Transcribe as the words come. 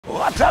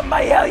What's up,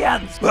 my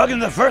Hellions?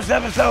 Welcome to the first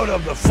episode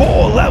of the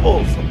 4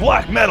 levels of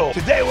black metal.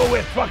 Today we're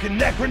with fucking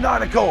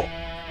Necronautical.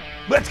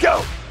 Let's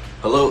go!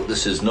 Hello,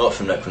 this is Nort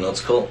from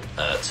Necronautical.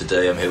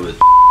 Today I'm here with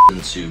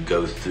to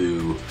go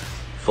through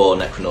 4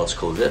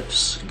 Necronautical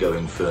riffs,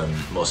 going from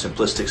more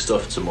simplistic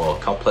stuff to more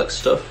complex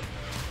stuff.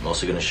 I'm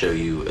also going to show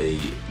you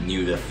a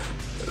new riff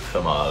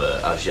from our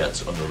as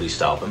yet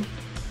unreleased album.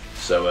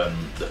 So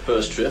the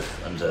first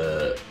riff, and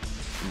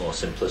more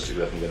simplistic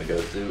riff I'm going to go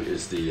through,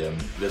 is the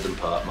rhythm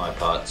part, my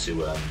part,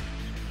 to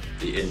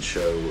the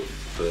intro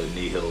for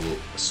Nihil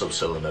Sub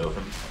Solar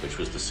Novum, which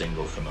was the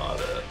single from our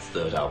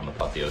third album,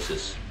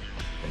 Apotheosis,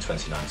 in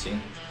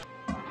 2019.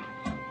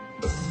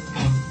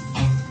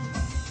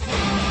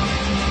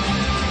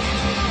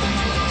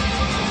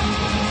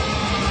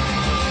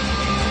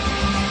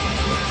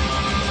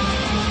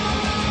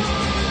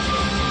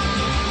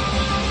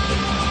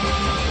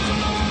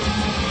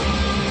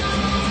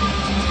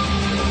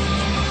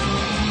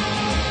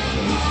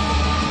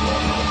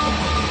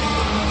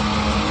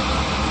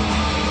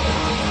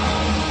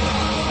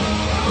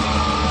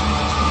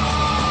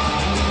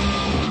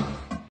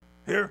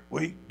 Here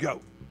we go.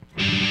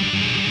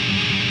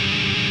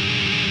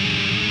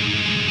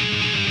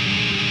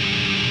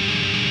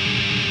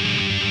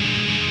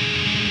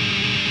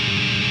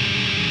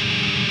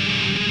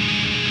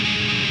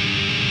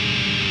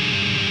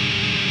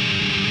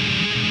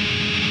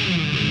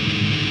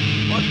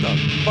 What the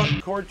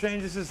fuck chord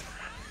changes is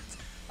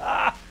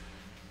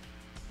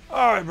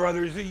Alright,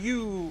 brothers,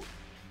 you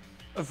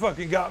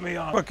fucking got me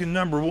on fucking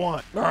number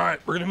 1.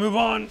 Alright, we're gonna move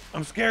on.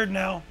 I'm scared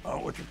now. Oh,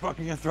 what you're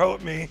fucking gonna throw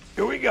at me.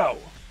 Here we go.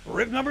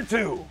 Riff number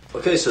 2.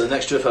 Okay, so the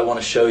next riff I want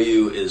to show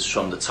you is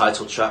from the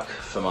title track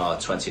from our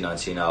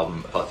 2019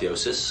 album,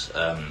 Apotheosis.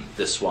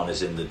 This one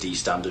is in the D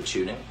standard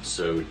tuning,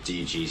 so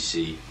D, G,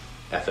 C,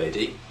 F, A,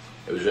 D.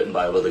 It was written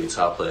by a other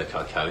guitar player,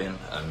 Hellions,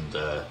 and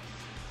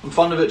I'm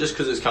fond of it just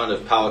because it's kind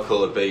of power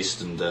chord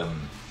based and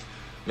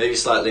maybe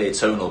slightly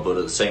atonal, but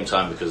at the same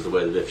time, because of the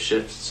way the riff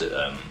shifts, it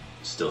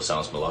still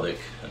sounds melodic,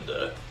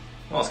 and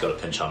well, it's got a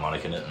pinch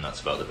harmonic in it, and that's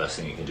about the best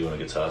thing you can do on a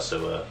guitar,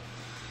 so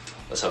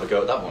let's have a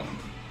go at that one.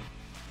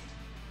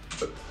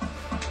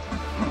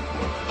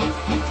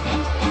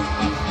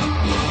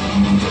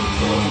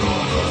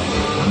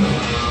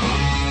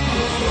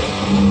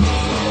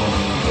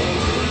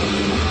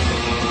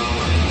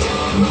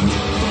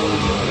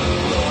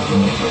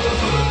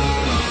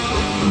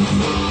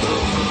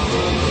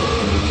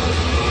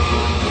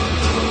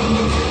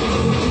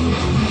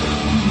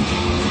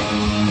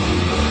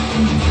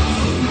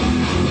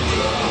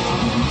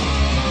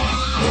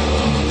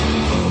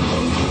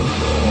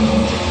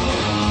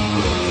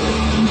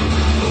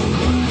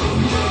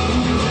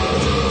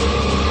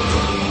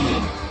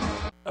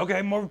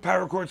 Okay, more of a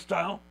power chord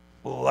style.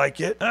 Like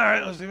it.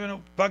 Alright, let's see if we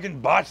don't fucking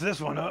botch this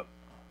one up.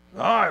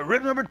 Alright,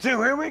 riff number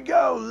 2. Here we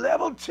go.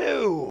 Level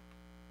 2.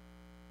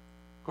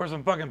 Of course,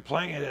 I'm fucking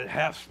playing it at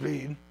half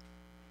speed.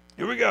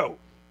 Here we go.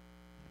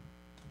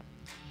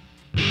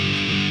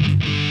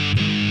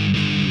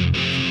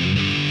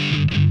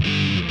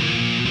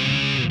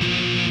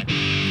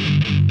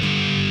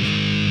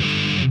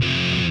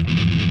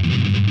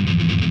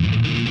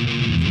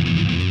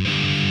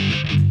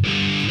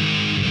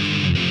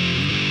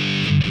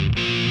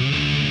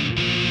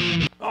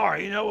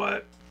 Alright, you know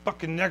what?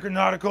 Fucking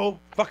Necronautical.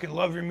 Fucking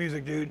love your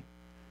music, dude.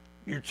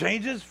 Your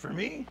changes for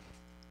me?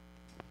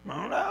 I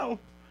don't know.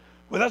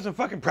 Without some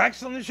fucking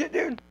practice on this shit,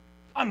 dude,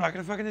 I'm not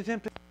gonna fucking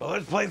attempt it. Well,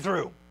 let's play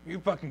through. You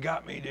fucking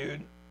got me,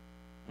 dude.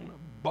 I'm gonna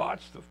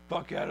botch the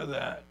fuck out of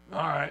that.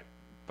 Alright.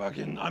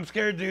 Fucking, I'm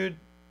scared, dude.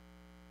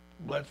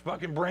 Let's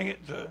fucking bring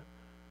it to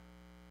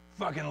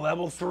fucking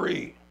level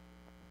 3.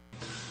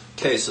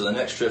 Okay, so the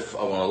next riff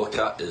I want to look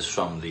at is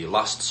from the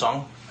last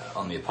song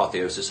on the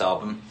Apotheosis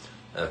album,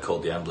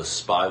 called The Endless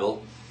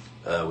Spiral.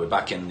 We're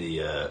back in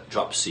the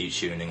drop C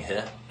tuning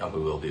here, and we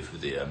will be for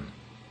the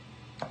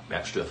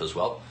next riff as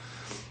well.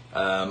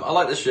 I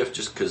like this riff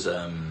just because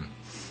I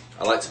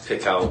like to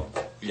pick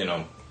out, you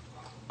know,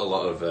 a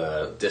lot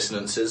of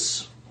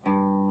dissonances.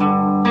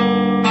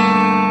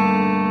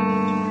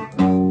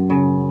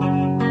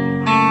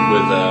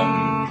 With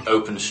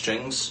open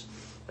strings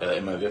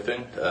in my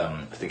riffing.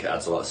 I think it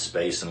adds a lot of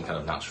space and kind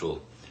of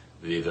natural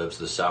reverb to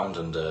the sound,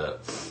 and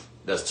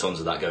there's tons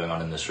of that going on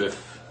in this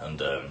riff,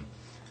 and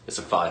it's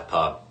a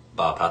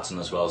 5-bar pattern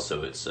as well,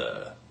 so it's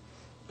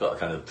got a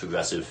kind of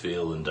progressive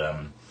feel, and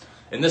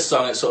in this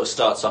song it sort of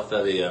starts off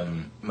very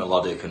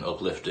melodic and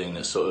uplifting.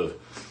 It sort of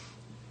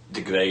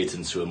degrades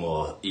into a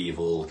more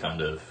evil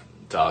kind of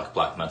dark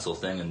black metal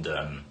thing, and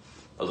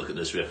I look at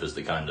this riff as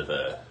the kind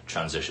of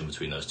transition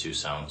between those two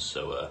sounds,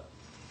 so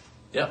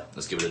yeah,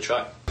 let's give it a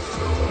try.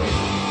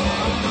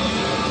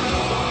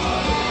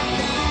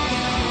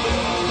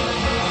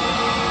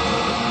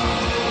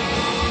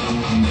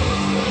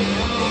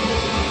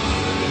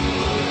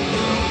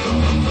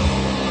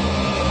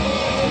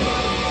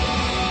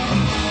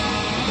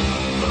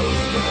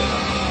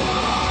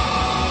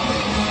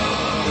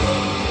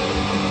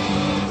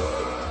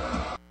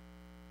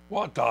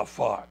 What the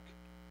fuck?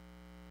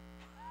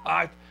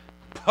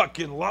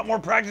 Fucking a lot more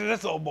practice than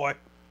this old boy.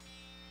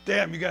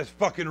 Damn, you guys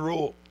fucking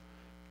rule.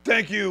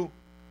 Thank you,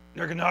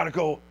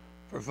 Necronautical,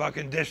 for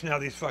fucking dishing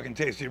out these fucking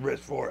tasty riffs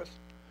for us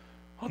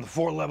on the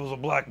 4 levels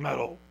of black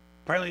metal.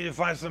 Apparently you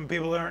find some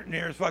people that aren't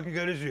near as fucking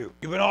good as you.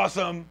 You've been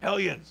awesome.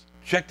 Hellions.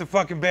 Check the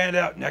fucking band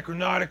out,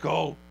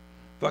 Necronautical.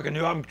 Fucking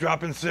new album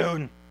dropping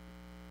soon.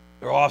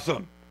 They're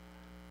awesome.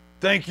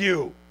 Thank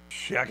you.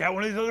 Check out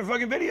one of these other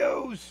fucking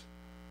videos.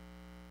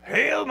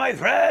 Hail, my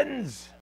friends.